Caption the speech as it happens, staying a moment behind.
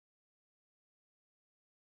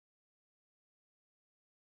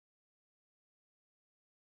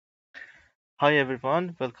Hi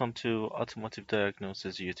everyone, welcome to Automotive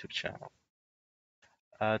Diagnosis YouTube channel.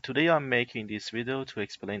 Today I'm making this video to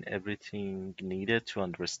explain everything needed to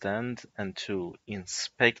understand and to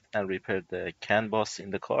inspect and repair the CAN bus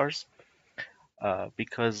in the cars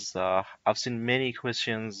because I've seen many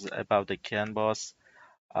questions about the CAN bus.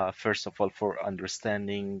 First of all, for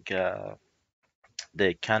understanding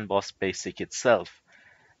the CAN bus basic itself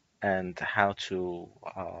and how to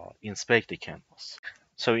inspect the CAN bus.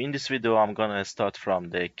 So in this video, I'm gonna start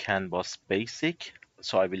from the CAN bus basic.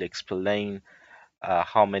 So I will explain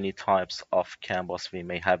how many types of CAN bus we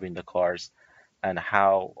may have in the cars and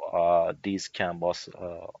how these CAN bus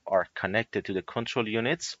are connected to the control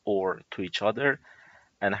units or to each other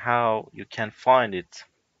and how you can find it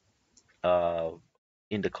uh,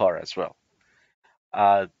 in the car as well.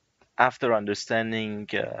 Uh, After understanding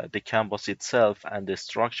the CAN bus itself and the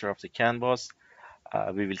structure of the CAN bus,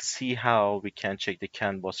 we will see how we can check the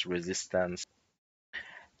CAN bus resistance.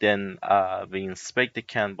 Then we inspect the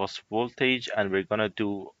CAN bus voltage, and we're gonna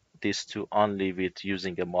do this to only with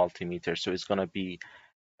using a multimeter. So it's gonna be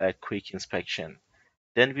a quick inspection.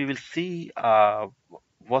 Then we will see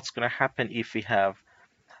what's gonna happen if we have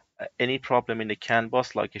any problem in the CAN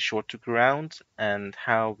bus, like a short to ground, and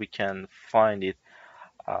how we can find it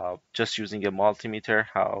just using a multimeter.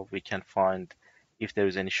 How we can find if there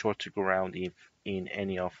is any short to ground if in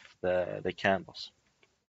any of the CAN bus.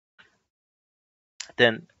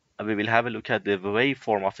 Then we will have a look at the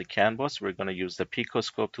waveform of the CAN bus. We're going to use the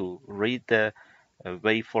picoscope to read the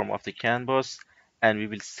waveform of the CAN bus, and we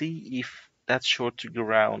will see if that short to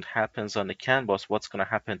ground happens on the CAN bus, what's going to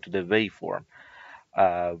happen to the waveform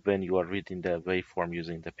when you are reading the waveform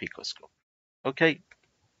using the picoscope. Okay,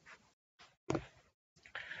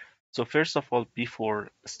 so first of all, before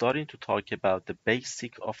starting to talk about the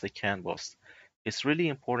basic of the CAN bus, it's really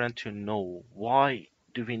important to know why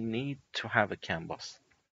do we need to have a CAN bus.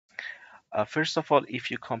 First of all, if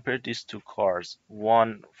you compare these two cars,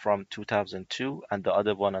 one from 2002 and the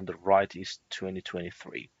other one on the right is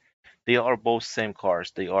 2023. They are both same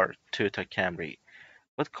cars. They are Toyota Camry.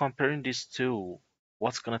 But comparing these two,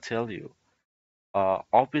 what's gonna tell you?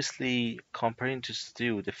 Obviously, comparing these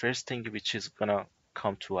two, the first thing which is gonna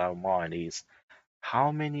come to our mind is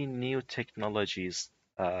how many new technologies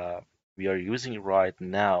we are using right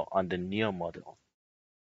now on the new model.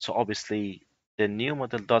 So obviously, the new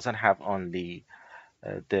model doesn't have only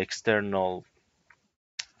the external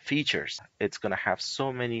features. It's going to have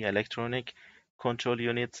so many electronic control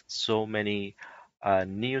units, so many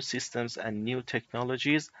new systems and new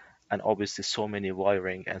technologies, and obviously so many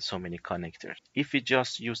wiring and so many connectors. If we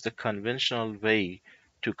just use the conventional way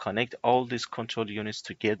to connect all these control units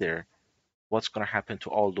together, what's going to happen to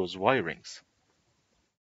all those wirings?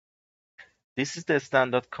 This is the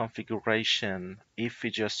standard configuration if we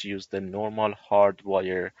just use the normal hard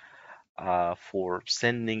wire for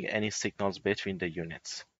sending any signals between the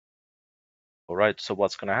units. All right, so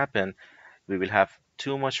what's going to happen? We will have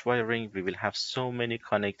too much wiring, we will have so many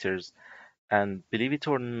connectors, and believe it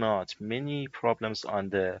or not, many problems on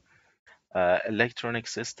the electronic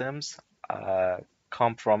systems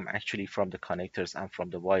come from actually from the connectors and from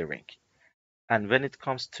the wiring. And when it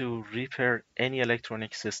comes to repair any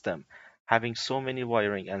electronic system, having so many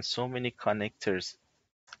wiring and so many connectors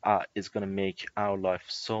is going to make our life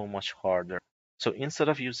so much harder. So instead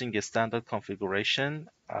of using a standard configuration,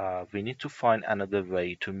 we need to find another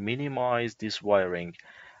way to minimize this wiring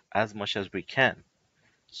as much as we can.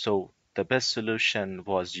 So the best solution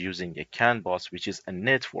was using a CAN bus, which is a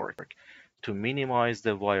network, to minimize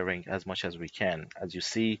the wiring as much as we can. As you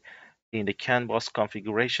see in the CAN bus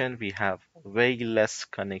configuration, we have way less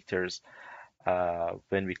connectors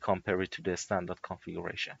when we compare it to the standard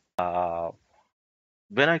configuration.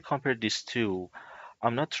 When I compare these two,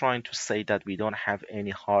 I'm not trying to say that we don't have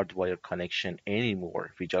any hardwire connection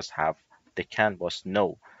anymore. We just have the CAN bus.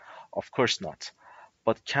 No, of course not.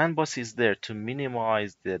 But CAN bus is there to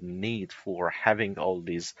minimize the need for having all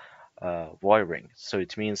these wiring. So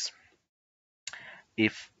it means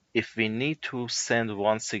if we need to send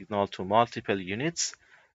one signal to multiple units,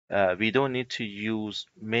 we don't need to use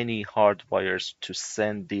many hard wires to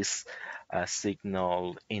send this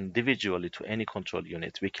signal individually to any control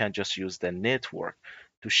unit. We can just use the network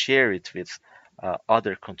to share it with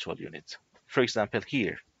other control units. For example,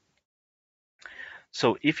 here.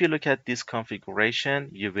 So if you look at this configuration,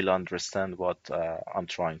 you will understand what I'm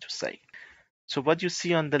trying to say. So what you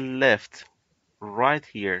see on the left, right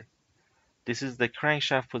here, this is the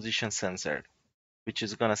crankshaft position sensor, which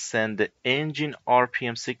is going to send the engine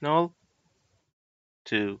RPM signal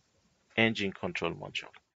to engine control module.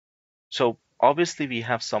 So obviously we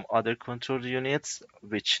have some other control units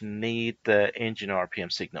which need the engine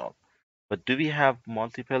RPM signal. But do we have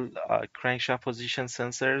multiple crankshaft position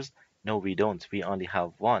sensors? No, we don't. We only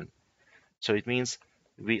have one. So it means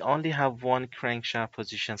we only have one crankshaft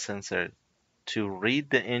position sensor to read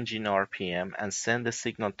the engine RPM and send the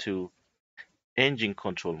signal to engine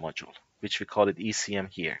control module, which we call it ECM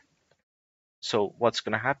here. So what's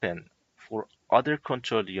going to happen for other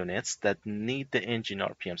control units that need the engine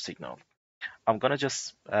RPM signal? I'm going to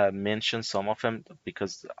just mention some of them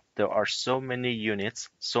because there are so many units,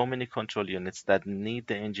 so many control units that need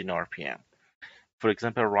the engine RPM. For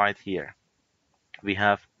example, right here, we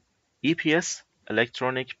have EPS,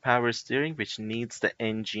 electronic power steering, which needs the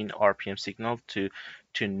engine RPM signal to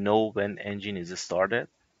know when engine is started.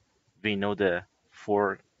 We know the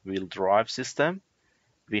four-wheel drive system.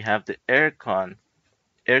 We have the aircon,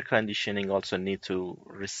 air conditioning also need to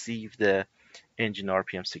receive the engine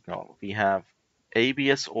RPM signal. We have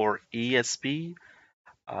ABS or ESP,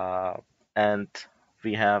 uh, and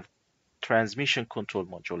we have transmission control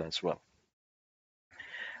module as well.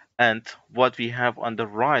 And what we have on the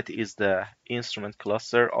right is the instrument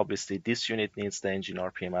cluster. Obviously, this unit needs the engine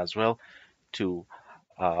RPM as well to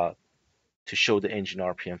uh, to show the engine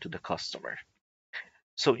RPM to the customer.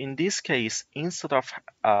 So in this case, instead of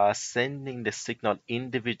sending the signal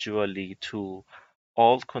individually to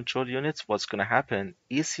all control units, what's going to happen?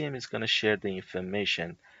 ECM is going to share the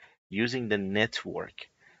information using the network.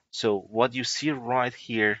 So what you see right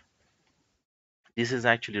here, this is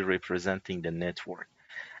actually representing the network.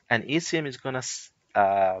 And ECM is going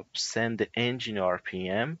to send the engine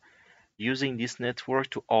RPM using this network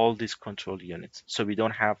to all these control units. So we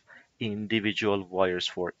don't have individual wires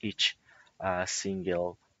for each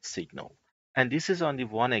single signal. And this is only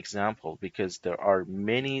one example because there are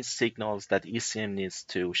many signals that ECM needs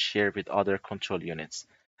to share with other control units.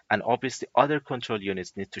 And obviously other control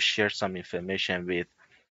units need to share some information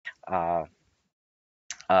uh,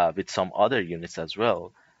 with some other units as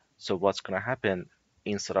well. So what's going to happen,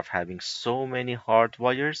 instead of having so many hard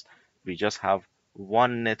wires, we just have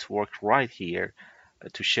one network right here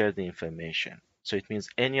to share the information. So it means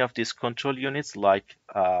any of these control units like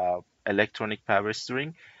electronic power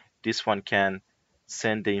steering, this one can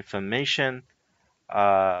send the information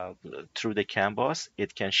uh, through the CAN bus.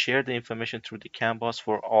 It can share the information through the CAN bus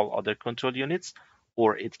for all other control units,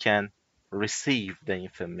 or it can receive the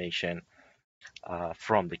information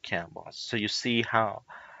from the CAN bus. So you see how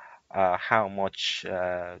much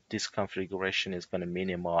this configuration is going to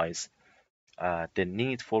minimize the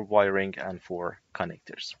need for wiring and for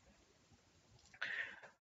connectors.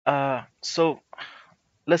 So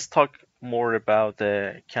let's talk more about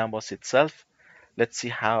the CAN bus itself. Let's see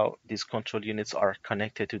how these control units are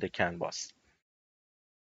connected to the CAN bus.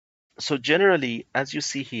 So generally, as you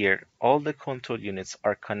see here, all the control units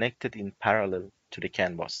are connected in parallel to the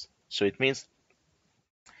CAN bus. So it means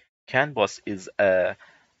CAN bus is a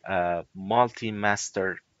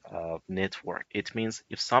multi-master network. It means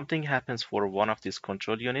if something happens for one of these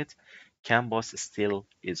control units, CAN bus still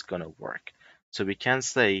is gonna work. So we can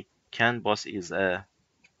say CAN bus is a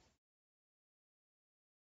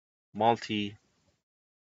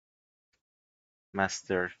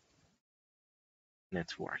multi-master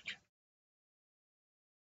network.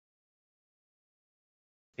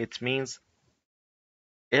 It means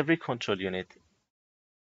every control unit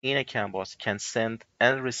in a CAN bus can send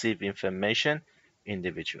and receive information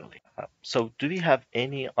individually. So do we have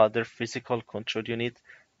any other physical control unit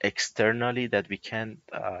externally that we can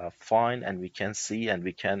find and we can see and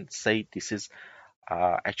we can say this is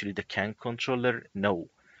actually the CAN controller? No,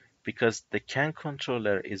 because the CAN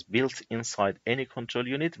controller is built inside any control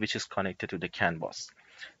unit which is connected to the CAN bus.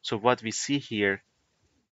 So what we see here,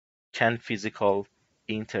 CAN physical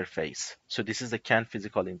interface. So this is the CAN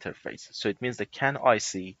physical interface. So it means the CAN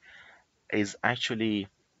IC is actually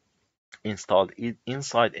installed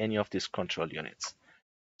inside any of these control units.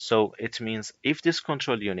 So it means if this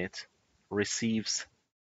control unit receives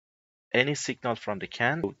any signal from the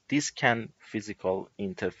CAN, this CAN physical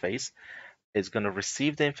interface is going to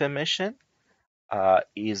receive the information,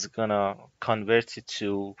 is going to convert it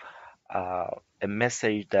to a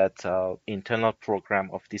message that internal program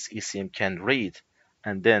of this ECM can read,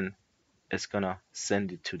 and then it's going to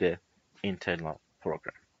send it to the internal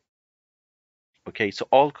program. Okay, so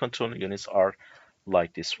all control units are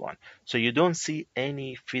like this one. So you don't see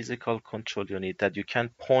any physical control unit that you can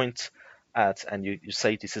point at and you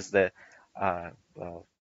say this is the uh, uh,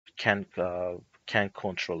 CAN, CAN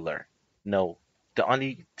controller. No, the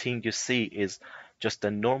only thing you see is just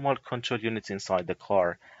the normal control units inside the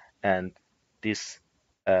car and this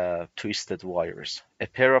twisted wires, a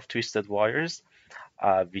pair of twisted wires,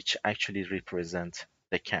 which actually represent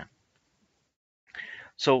the CAN.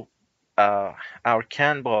 So our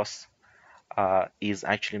CAN bus is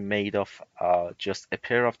actually made of just a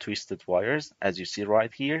pair of twisted wires, as you see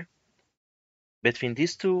right here. Between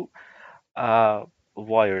these two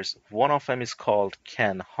wires, one of them is called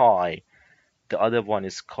CAN high, the other one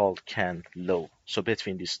is called CAN low. So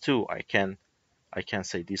between these two, I can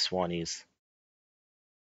say this one is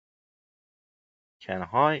CAN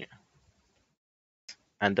high,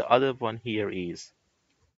 and the other one here is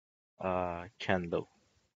CAN low.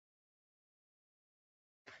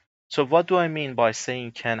 So what do I mean by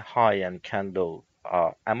saying CAN high and CAN low?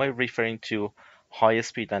 Am I referring to high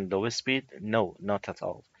speed and low speed? No, not at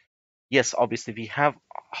all. Yes, obviously we have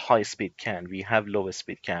high speed CAN, we have low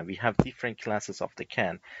speed CAN, we have different classes of the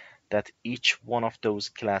CAN that each one of those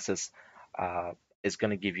classes uh, is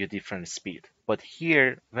going to give you different speed. But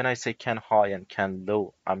here, when I say CAN high and CAN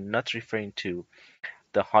low, I'm not referring to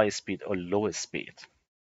the high speed or low speed.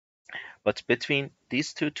 But between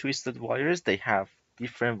these two twisted wires, they have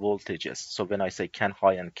different voltages. So when I say CAN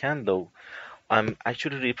high and CAN low, I'm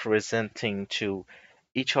actually representing to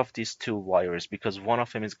each of these two wires because one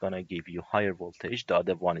of them is going to give you higher voltage, the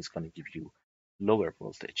other one is going to give you lower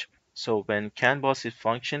voltage. So when CAN bus is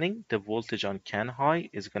functioning, the voltage on CAN high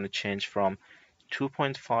is going to change from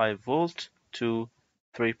 2.5 volt to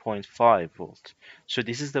 3.5 volt. So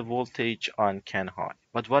this is the voltage on CAN high.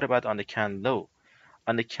 But what about on the CAN low?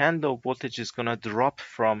 On the CAN low, voltage is going to drop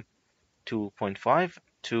from 2.5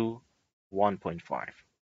 to 1.5.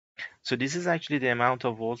 So this is actually the amount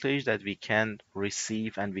of voltage that we can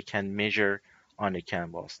receive and we can measure on the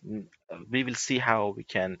CAN bus. We will see how we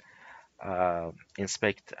can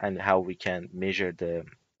inspect and how we can measure the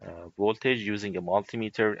voltage using a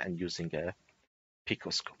multimeter and using a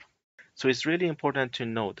picoscope. So it's really important to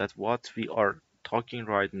know that what we are talking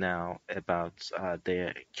right now about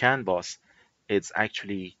the CAN bus, it's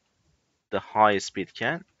actually the high speed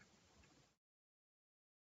CAN,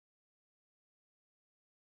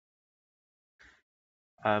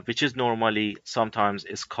 which is normally sometimes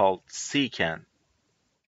is called CCAN.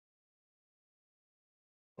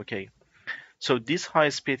 Okay, so this high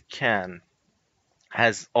speed CAN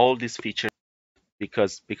has all these features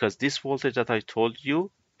because this voltage that I told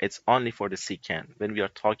you, it's only for the CCAN. When we are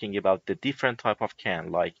talking about the different type of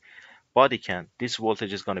CAN, like body CAN, this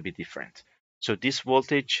voltage is going to be different. So this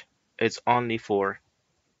voltage is only for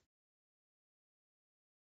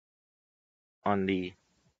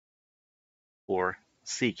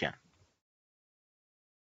CCAN.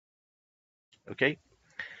 Okay.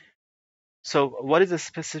 So what is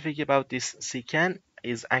specific about this CCAN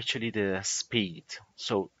is actually the speed.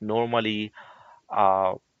 So normally,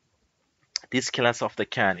 uh, this class of the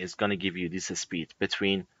CAN is going to give you this speed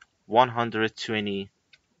between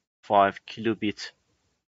 125 kilobit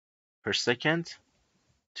per second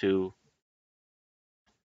to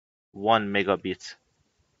 1 megabit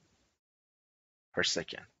per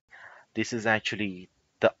second. This is actually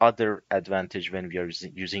the other advantage when we are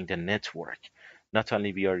using the network. Not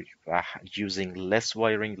only we are using less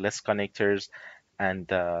wiring, less connectors, and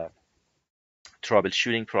the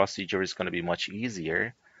troubleshooting procedure is going to be much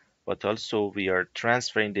easier, but also we are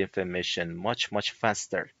transferring the information much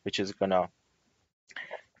faster, which is going to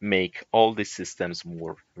make all these systems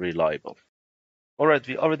more reliable. All right,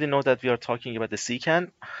 we already know that we are talking about the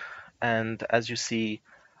CCAN, and as you see,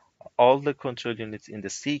 all the control units in the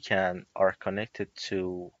CCAN are connected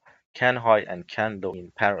to CAN high and CAN low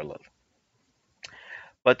in parallel.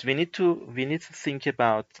 But we need to think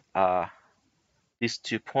about these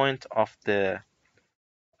 2 points of the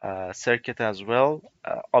circuit as well.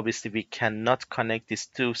 Obviously, we cannot connect these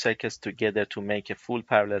two circuits together to make a full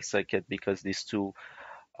parallel circuit because these two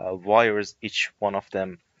wires, each one of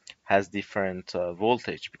them has different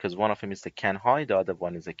voltage because one of them is the CAN high, the other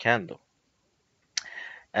one is the CAN low.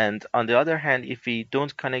 And on the other hand, if we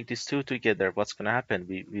don't connect these two together, what's going to happen?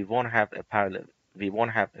 We won't have a parallel, we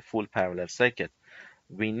won't have a full parallel circuit.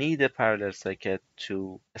 We need a parallel circuit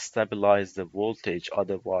to stabilize the voltage.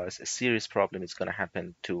 Otherwise, a serious problem is going to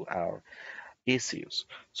happen to our ECUs.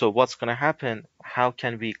 So what's going to happen? How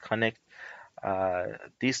can we connect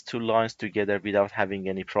these two lines together without having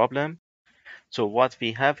any problem? So what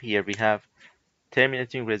we have here, we have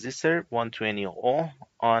terminating resistor 120 ohm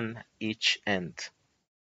on each end.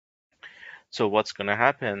 So what's going to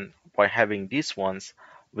happen by having these ones,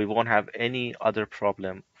 we won't have any other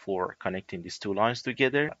problem for connecting these two lines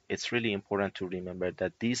together. It's really important to remember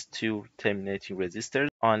that these two terminating resistors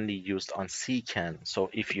only used on C CAN. So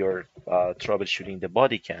if you're troubleshooting the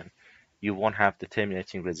body CAN, you won't have the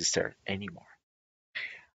terminating resistor anymore.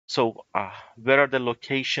 So where are the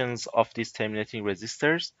locations of these terminating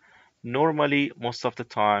resistors? Normally, most of the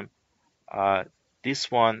time, uh,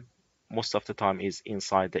 this one, most of the time is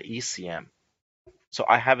inside the ECM. So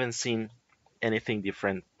I haven't seen anything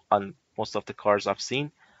different on most of the cars I've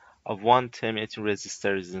seen. Of one terminating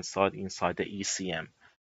resistor is inside the ECM.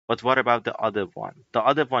 But what about the other one? The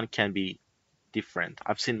other one can be different.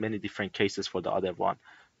 I've seen many different cases for the other one.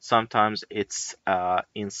 Sometimes it's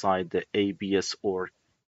inside the ABS or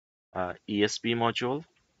ESB module.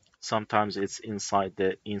 Sometimes it's inside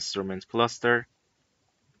the instrument cluster.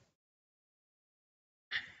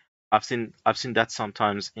 I've seen that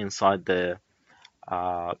sometimes inside the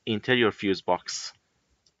interior fuse box,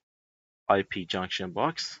 IP junction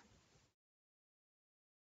box.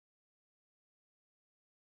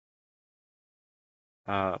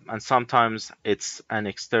 And sometimes it's an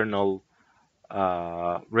external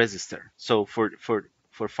resistor. So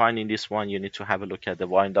for finding this one, you need to have a look at the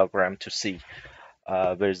wind diagram to see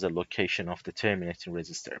where is the location of the terminating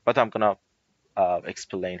resistor. But I'm gonna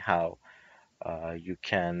explain how you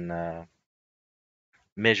can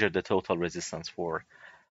measure the total resistance for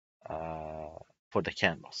the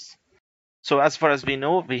CAN bus. So as far as we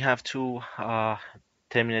know, we have two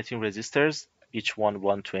terminating resistors, each one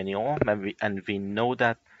 120 ohm, and we know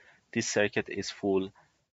that this circuit is full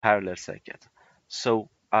parallel circuit. So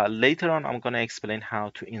later on, I'm going to explain how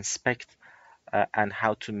to inspect and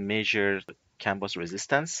how to measure CAN bus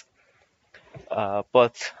resistance.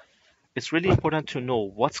 But it's really important to know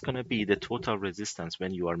what's going to be the total resistance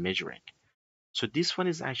when you are measuring. So this one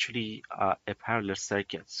is actually a parallel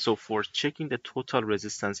circuit. So for checking the total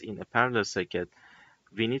resistance in a parallel circuit,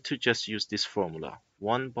 we need to just use this formula.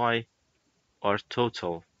 1 by R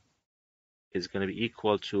total is going to be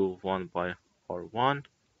equal to 1 by R1,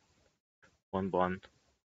 1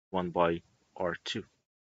 by R2.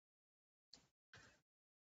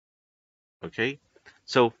 Okay,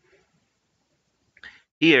 so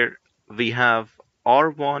here we have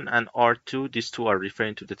R1 and R2. These two are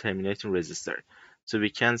referring to the terminating resistor. So we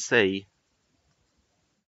can say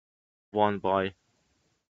 1 by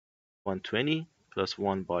 120 plus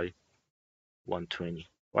 1 by 120,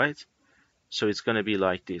 right? So it's going to be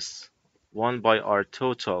like this. 1 by R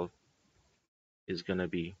total is going to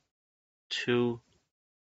be 2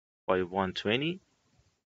 by 120,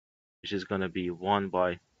 which is going to be 1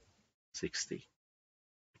 by 60.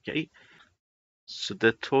 Okay, so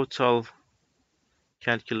the total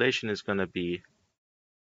calculation is going to be,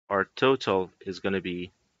 our total is going to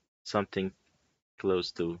be something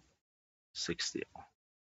close to 60.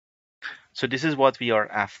 So this is what we are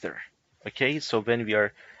after. Okay, so when we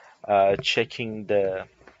are checking the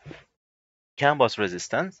CAN bus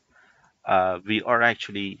resistance, we are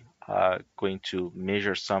actually going to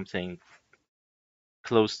measure something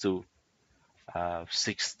close to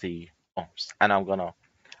 60 ohms, and I'm gonna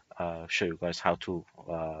show you guys how to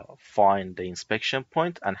find the inspection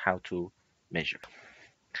point and how to measure.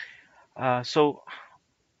 So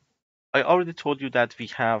I already told you that we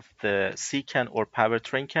have the CAN or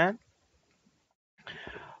Powertrain CAN.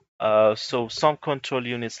 So some control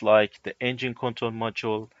units like the engine control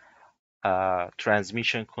module,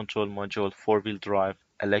 transmission control module, four-wheel drive,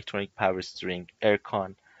 electronic power steering,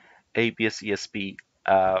 aircon, ABS, ESP,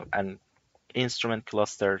 and instrument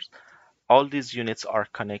clusters. All these units are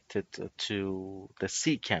connected to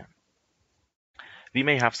the CAN. We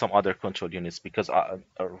may have some other control units because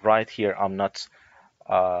right here I'm not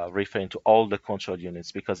referring to all the control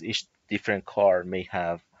units because each different car may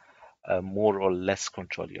have more or less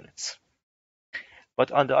control units.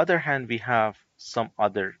 But on the other hand, we have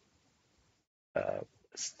uh,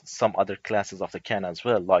 some other classes of the CAN as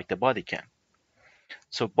well, like the body CAN.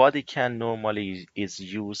 So body CAN normally is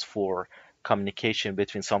used for communication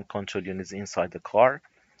between some control units inside the car,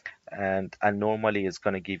 and normally is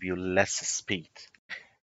going to give you less speed.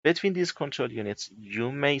 Between these control units,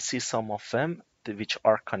 you may see some of them which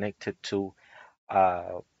are connected to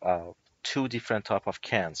uh, uh, two different type of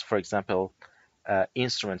CANs. For example,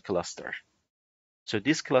 instrument cluster. So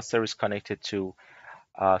this cluster is connected to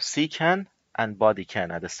CAN and body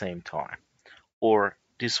CAN at the same time. Or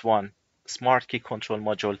this one, smart key control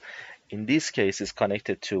module, in this case is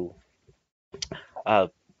connected to uh,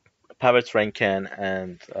 Powertrain CAN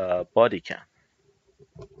and body CAN.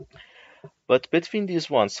 But between these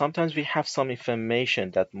ones, sometimes we have some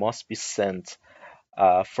information that must be sent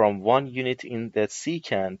from one unit in the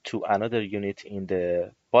CAN to another unit in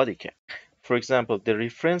the body CAN. For example, the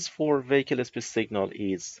reference for vehicle speed signal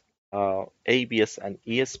is ABS and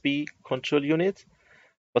ESP control unit,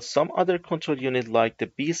 but some other control unit like the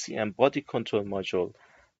BC and body control module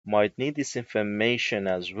might need this information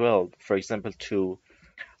as well. For example, to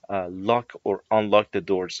lock or unlock the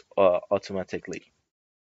doors automatically.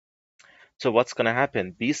 So what's going to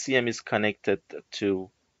happen? BCM is connected to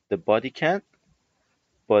the body CAN,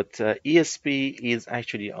 but ESP is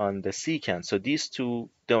actually on the C CAN. So these two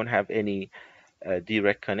don't have any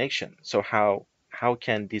direct connection. So how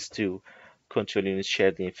can these two control units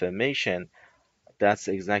share the information? That's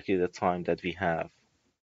exactly the time that we have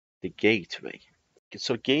the gateway.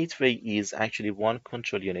 So gateway is actually one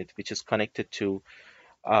control unit which is connected to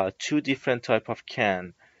two different type of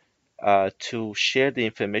CAN to share the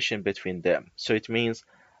information between them. So it means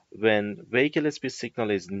when vehicle speed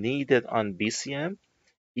signal is needed on BCM,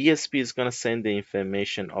 ESP is going to send the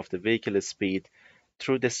information of the vehicle speed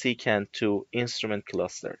through the CAN to instrument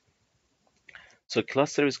cluster. So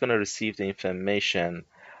cluster is going to receive the information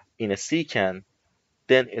in a CAN,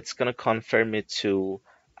 then it's going to confirm it to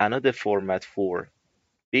another format for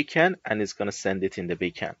beacon and it's going to send it in the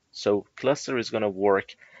beacon. So cluster is going to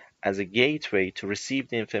work as a gateway to receive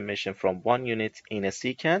the information from one unit in a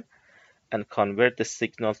CAN and convert the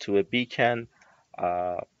signal to a beacon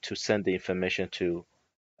to send the information to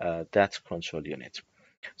that control unit.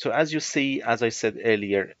 So as you see, as I said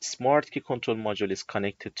earlier, smart key control module is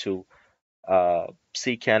connected to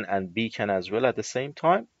CAN and beacon as well at the same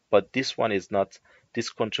time, but this one is not, this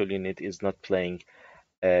control unit is not playing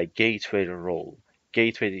a gateway role.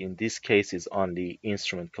 Gateway in this case is on the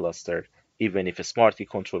instrument cluster, even if a smart key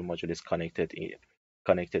control module is connected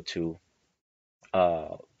to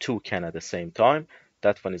two CAN at the same time,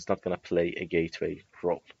 that one is not going to play a gateway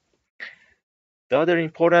role. The other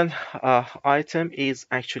important item is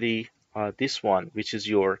actually this one, which is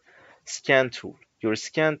your scan tool. Your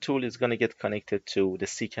scan tool is going to get connected to the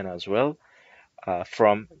CAN as well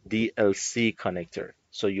from DLC connector.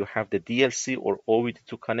 So you have the DLC or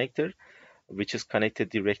OVD2 connector, which is connected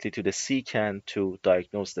directly to the CAN to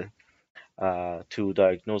diagnose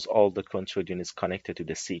all the control units connected to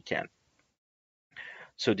the CAN.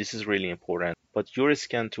 So this is really important. But your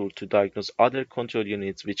scan tool to diagnose other control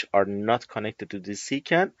units which are not connected to the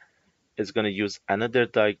CAN is going to use another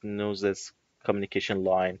diagnosis communication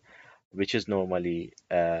line, which is normally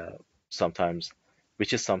sometimes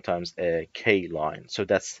a K line. So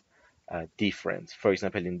that's different. For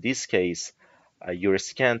example, in this case, your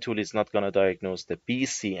scan tool is not going to diagnose the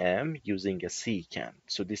BCM using a CAN.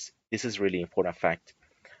 So this is really important fact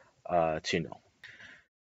to know.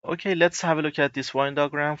 Okay, let's have a look at this wind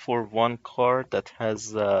diagram for one car that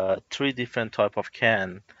has three different type of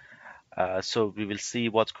CAN. So we will see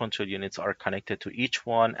what control units are connected to each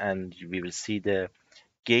one, and we will see the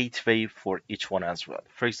gateway for each one as well.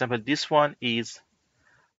 For example, this one is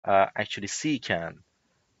actually CAN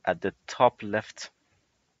at the top left.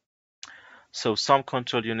 So some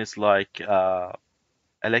control units like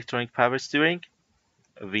electronic power steering,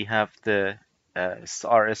 we have the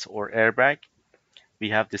RS or airbag, we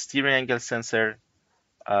have the steering angle sensor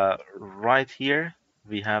right here,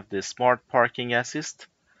 we have the smart parking assist,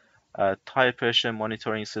 tire pressure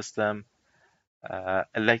monitoring system,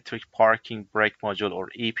 electric parking brake module or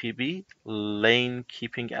EPB, lane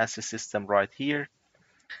keeping assist system right here.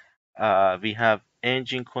 We have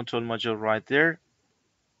engine control module right there.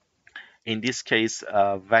 In this case,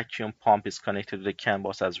 vacuum pump is connected to the CAN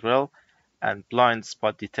bus as well, and blind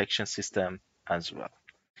spot detection system as well.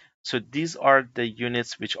 So these are the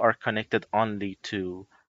units which are connected only to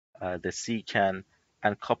the CAN,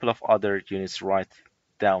 and a couple of other units right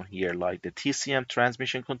down here, like the TCM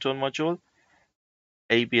transmission control module.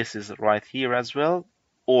 ABS is right here as well,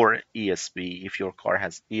 or ESP. If your car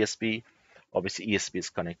has ESP, obviously ESP is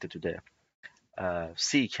connected to the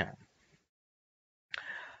CAN.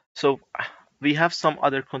 So we have some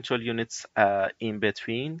other control units in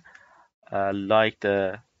between, like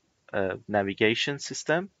the navigation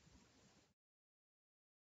system,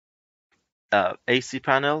 AC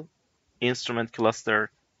panel, instrument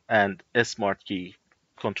cluster, and a smart key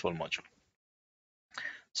control module.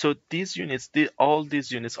 So these units, all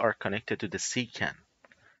these units are connected to the CAN,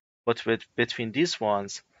 but between these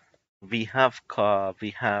ones, we have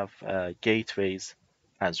gateways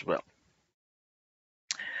as well.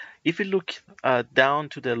 If you look down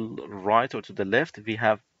to the right or to the left, we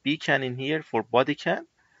have B CAN in here for body CAN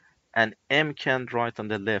and M CAN right on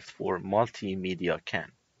the left for multimedia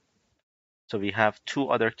CAN. So we have two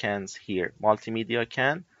other CANs here, multimedia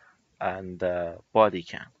CAN and body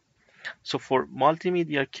CAN. So for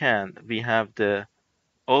multimedia CAN, we have the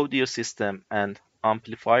audio system and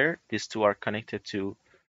amplifier. These two are connected to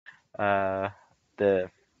the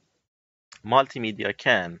multimedia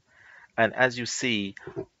CAN. And as you see,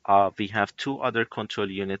 we have two other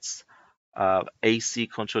control units, AC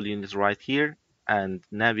control units right here and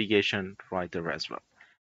navigation right there as well.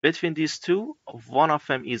 Between these two, one of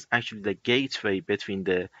them is actually the gateway between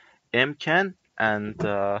the M CAN and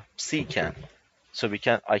C CAN. So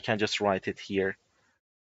I can just write it here.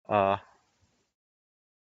 Uh,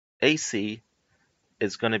 AC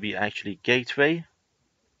is going to be actually gateway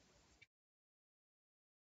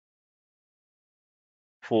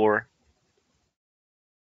for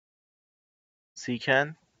C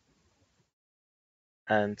CAN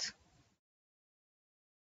and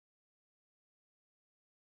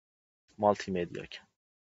Multimedia CAN.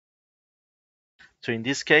 So in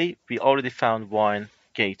this case, we already found one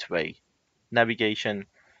gateway. Navigation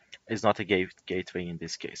is not a gateway in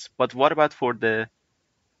this case. But what about for the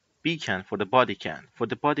B CAN, for the body CAN? For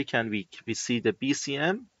the body CAN, we see the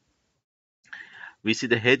BCM, we see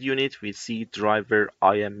the head unit, we see driver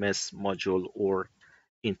IMS module or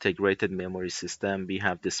integrated memory system. We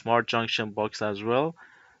have the smart junction box as well.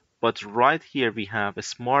 But right here we have a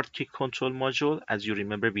smart key control module. As you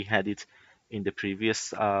remember, we had it in the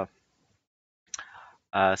previous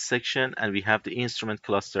section, and we have the instrument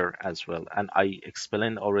cluster as well. And I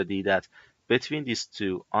explained already that between these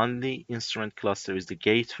two, only instrument cluster is the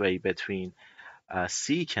gateway between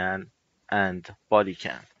C CAN and body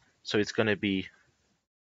CAN. So it's going to be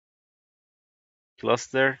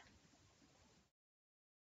cluster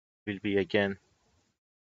will be again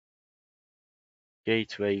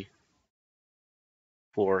gateway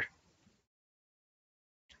for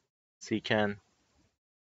C CAN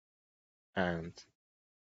and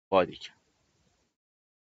body CAN.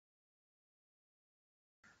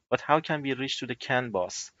 But how can we reach to the CAN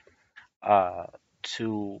bus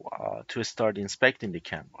to start inspecting the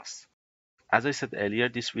CAN bus? As I said earlier,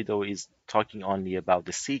 this video is talking only about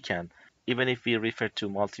the C CAN. Even if we refer to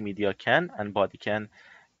Multimedia CAN and body CAN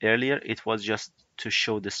earlier, it was just to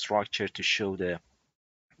show the structure, to show the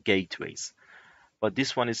gateways. But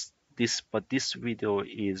this video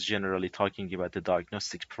is generally talking about the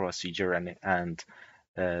diagnostic procedure and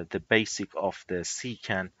the basic of the C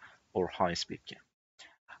CAN or high-speed CAN.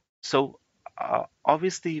 So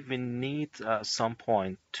obviously we need some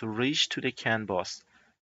point to reach to the CAN bus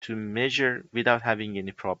to measure without having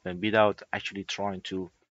any problem, without actually trying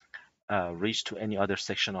to reach to any other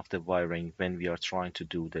section of the wiring when we are trying to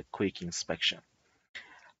do the quick inspection.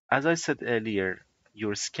 As I said earlier,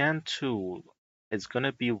 your scan tool is going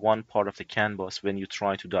to be one part of the CAN bus when you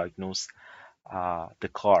try to diagnose the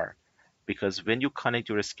car, because when you connect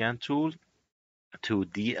your scan tool to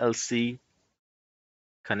DLC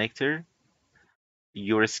connector,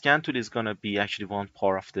 your scan tool is going to be actually one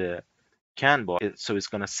part of the CAN bus. So it's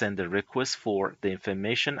going to send a request for the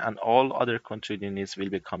information, and all other control units will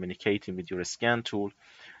be communicating with your scan tool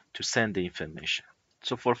to send the information.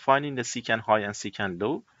 So for finding the C CAN high and C CAN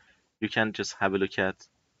low, you can just have a look at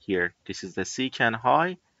here. This is the C CAN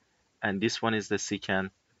high, and this one is the C CAN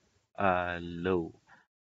low.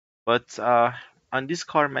 But on this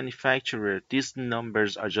car manufacturer, these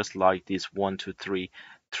numbers are just like this: 1, 2, 3,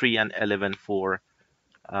 3 and 11 for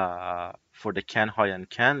the CAN high and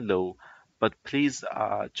CAN low. But please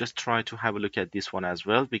just try to have a look at this one as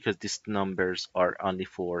well, because these numbers are only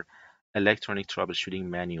for electronic troubleshooting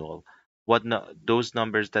manual. Those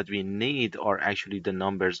numbers that we need are actually the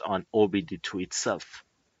numbers on OBD2 itself.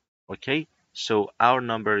 Okay, so our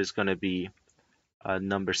number is going to be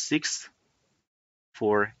number 6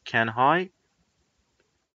 for CAN high,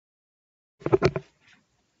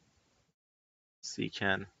 C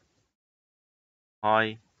CAN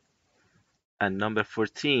high, and number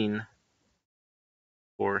 14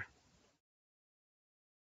 for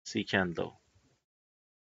C CAN low.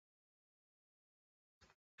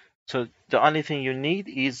 So the only thing you need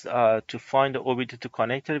is to find the OBD2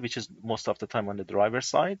 connector, which is most of the time on the driver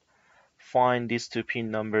side. Find these two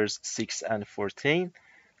pin numbers 6 and 14,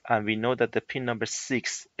 and we know that the pin number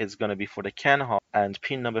 6 is going to be for the CAN high, and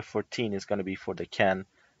pin number 14 is going to be for the CAN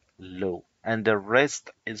low, and the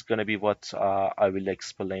rest is going to be what I will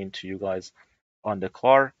explain to you guys on the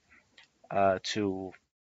car to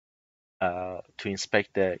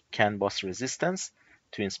inspect the CAN bus resistance,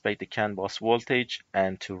 to inspect the CAN bus voltage,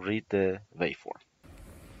 and to read the waveform.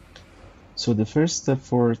 So the first step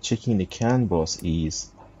for checking the CAN bus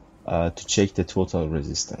is to check the total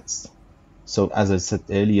resistance. So as I said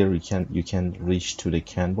earlier, you can reach to the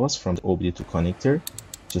CAN bus from the OBD2 connector,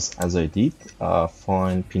 just as I did.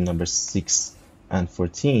 Find pin number 6 and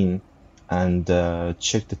 14 and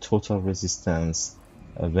check the total resistance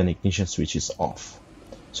when ignition switch is off.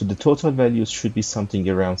 So the total values should be something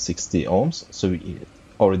around 60 ohms. So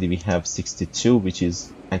we have 62, which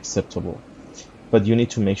is acceptable. But you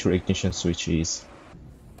need to make sure ignition switch is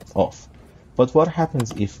off. But what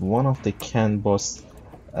happens if one of the CAN bus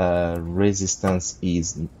resistance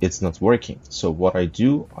it's not working. So what I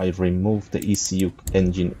do, I remove the ECU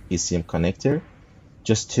engine ECM connector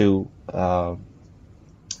just to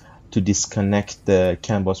disconnect the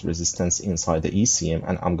CAN bus resistance inside the ECM,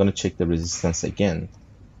 and I'm going to check the resistance again.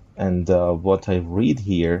 And what I read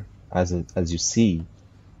here, as you see,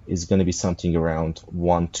 is going to be something around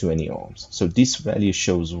 120 ohms. So this value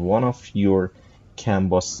shows one of your CAN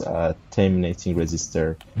bus terminating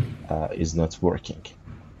resistor is not working.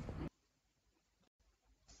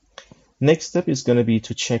 Next step is going to be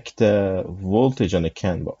to check the voltage on the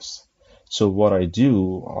CAN bus. So what I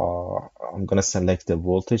do, I'm going to select the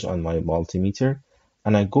voltage on my multimeter,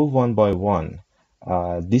 and I go one by one.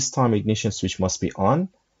 This time ignition switch must be on.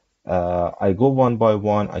 I go one by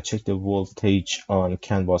one. I check the voltage on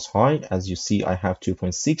CAN bus high. As you see, I have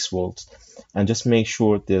 2.6 volts, and just make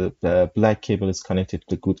sure the black cable is connected to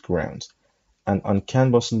the good ground. And on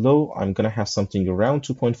CAN bus low, I'm going to have something around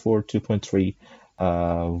 2.4, 2.3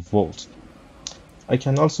 volt. I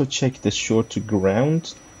can also check the short to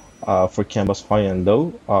ground for CAN bus high and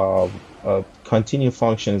low. Continue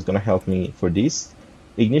function is going to help me for this.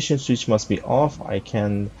 Ignition switch must be off. I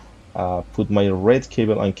can put my red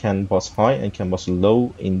cable on CAN bus high and CAN bus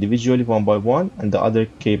low individually one by one, and the other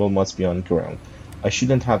cable must be on ground. I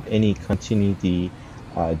shouldn't have any continuity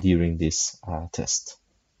during this test.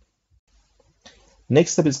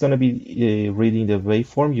 Next step is going to be reading the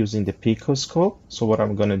waveform using the picoscope. So what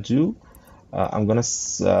I'm going to do, I'm going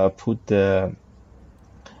to put the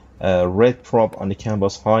red probe on the CAN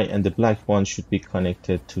bus high, and the black one should be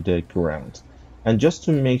connected to the ground. And just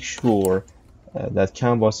to make sure that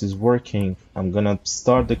CAN bus is working, I'm going to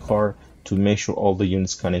start the car to make sure all the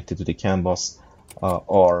units connected to the CAN bus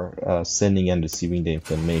are sending and receiving the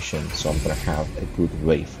information. So I'm going to have a good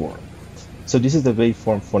waveform. So this is the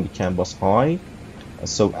waveform for the CAN bus high.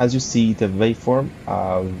 So as you see, the waveform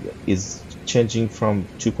is changing from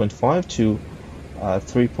 2.5 to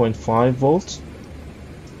 3.5 volts.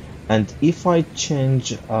 And if I change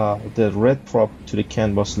the red probe to the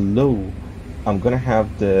CAN bus low, I'm going to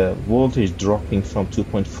have the voltage dropping from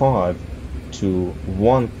 2.5 to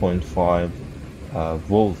 1.5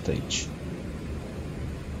 voltage.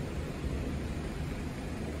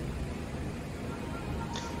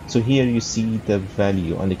 So here you see the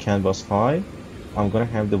value on the CAN bus high. I'm going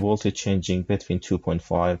to have the voltage changing between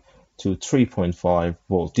 2.5 to 3.5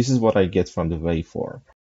 volt. This is what I get from the waveform.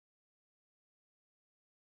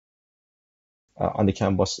 On the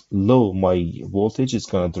CAN bus low, my voltage is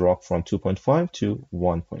going to drop from 2.5 to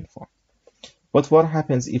 1.5. But what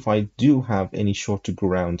happens if I do have any short to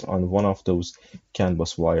ground on one of those CAN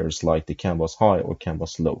bus wires, like the CAN bus high or CAN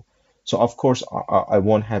bus low? So of course, I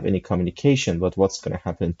won't have any communication, but what's going to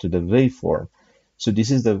happen to the waveform? So this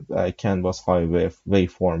is the CAN bus high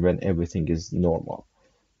waveform when everything is normal.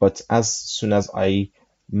 But as soon as I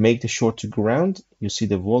make the short to ground, you see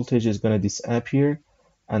the voltage is going to disappear.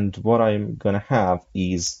 And what I'm going to have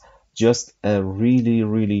is just a really,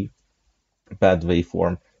 really bad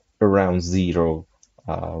waveform around 0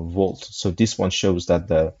 volt. So this one shows that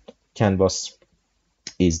the CAN bus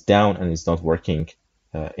is down and is not working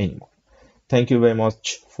anymore. Thank you very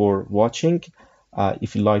much for watching.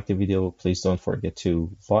 If you like the video, please don't forget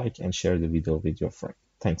to like and share the video with your friend.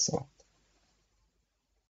 Thanks a lot.